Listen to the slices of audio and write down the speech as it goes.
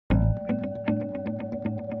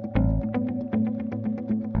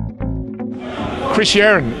Chris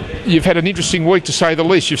Yarran, you've had an interesting week to say the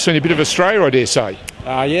least. You've seen a bit of Australia, I dare say.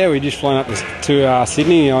 Yeah, we just flown up to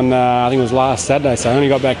Sydney on I think it was last Saturday, so I only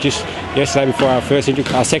got back just yesterday before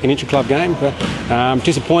our second Intra-club game. But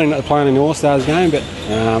disappointing not playing in the All-Stars game, but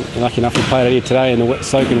lucky enough we played it here today in the wet,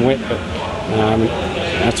 soaking wet. But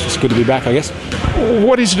that's just good to be back, I guess.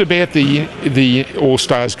 What is it about the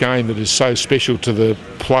All-Stars game that is so special to the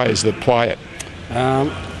players that play it?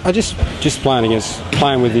 I just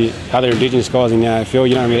playing with the other Indigenous guys in the AFL.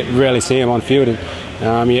 You don't rarely see them on field, and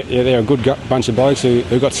they're a good bunch of blokes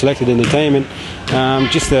who got selected in the team, and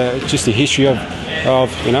just the history of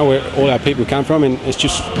where all our people come from, and it's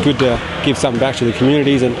just good to give something back to the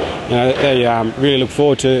communities, and they really look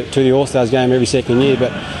forward to the All-Stars game every second year.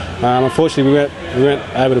 But unfortunately, we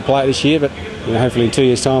weren't able to play it this year, but hopefully in 2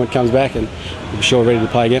 years' time it comes back, and we'll be sure ready to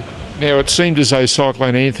play again. Now, it seemed as though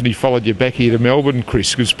Cyclone Anthony followed you back here to Melbourne,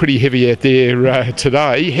 Chris. It was pretty heavy out there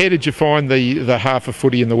today. How did you find the half of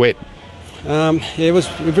footy in the wet? Yeah, it was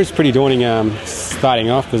pretty daunting starting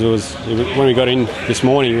off, because when we got in this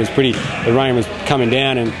morning, the rain was coming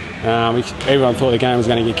down, and everyone thought the game was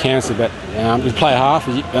going to get cancelled. But we played half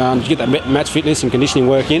to get that match fitness and conditioning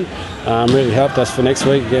work in. Really helped us for next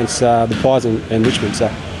week against the Pies and Richmond.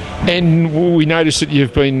 So. And we noticed that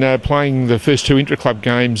you've been playing the first two Intra-club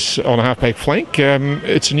games on a half-back flank.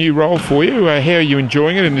 It's a new role for you. How are you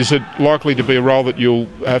enjoying it, and is it likely to be a role that you'll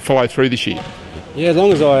follow through this year? Yeah, as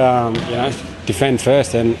long as I defend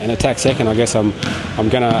first and attack second, I guess I'm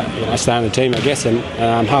going to stay on the team, I guess. And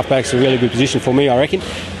half-back's a really good position for me, I reckon.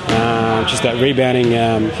 Just that rebounding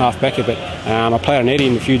half-backer. But I played on Eddie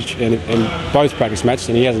in both practice matches,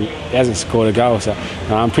 and he hasn't scored a goal. So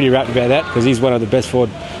I'm pretty rapt about that, because he's one of the best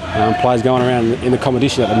forward players going around in the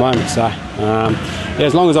competition at the moment. So yeah,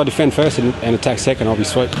 as long as I defend first and attack second, I'll be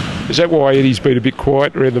sweet. Is that why Eddie's been a bit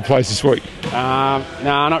quiet around the place this week? No,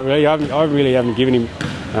 not really. I really haven't given him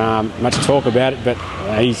much talk about it, but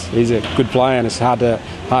he's a good player, and it's hard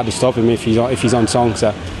to stop him if he's on song.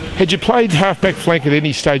 So. Had you played half-back flank at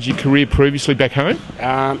any stage of your career previously back home?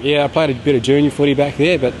 Yeah, I played a bit of junior footy back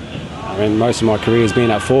there, but most of my career has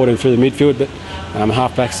been up forward and through the midfield. But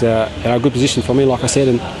half-back's a good position for me, like I said,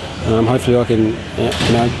 and hopefully I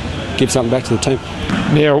can give something back to the team.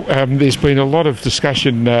 Now, there's been a lot of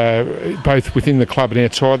discussion both within the club and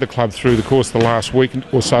outside the club through the course of the last week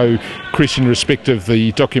or so, Chris, in respect of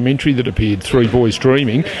the documentary that appeared, Three Boys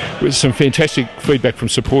Dreaming, with some fantastic feedback from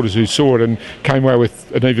supporters who saw it and came away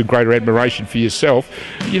with an even greater admiration for yourself.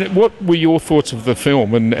 What were your thoughts of the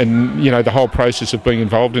film and the whole process of being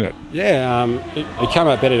involved in it? Yeah, it came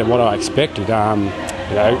out better than what I expected.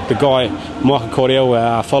 The guy, Michael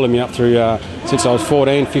Cordell, followed me up through since I was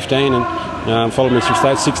 14, 15, and followed me through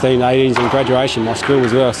stage 16, 18s, and graduation, my school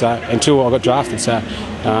as well. So until I got drafted, so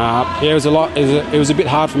yeah, it was a lot. It was a bit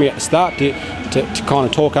hard for me at the start to kind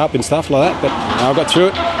of talk up and stuff like that, but I got through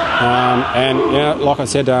it. And like I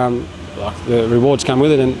said, the rewards come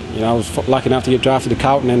with it, and I was lucky enough to get drafted to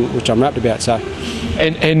Carlton, which I'm rapt about. So.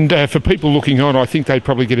 And for people looking on, I think they'd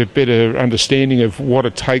probably get a better understanding of what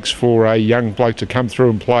it takes for a young bloke to come through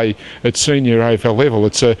and play at senior AFL level.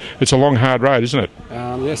 It's a long, hard road, isn't it?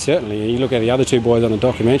 Yeah, certainly. You look at the other two boys on the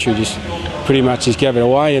documentary, just pretty much just gave it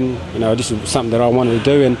away, and this is something that I wanted to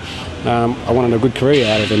do, and I wanted a good career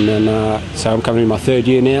out of it, and so I'm coming in my third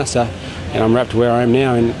year now, so and I'm rapt to where I am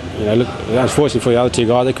now, and look, unfortunately for the other two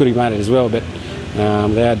guys, they could have made it as well, but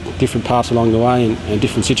they had different paths along the way and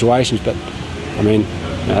different situations, but.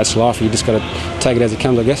 That's life. You just got to take it as it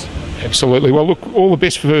comes, I guess. Absolutely. Well, look, all the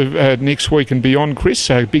best for next week and beyond, Chris.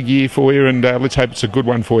 A big year for you, and let's hope it's a good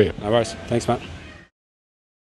one for you. No worries. Thanks, mate.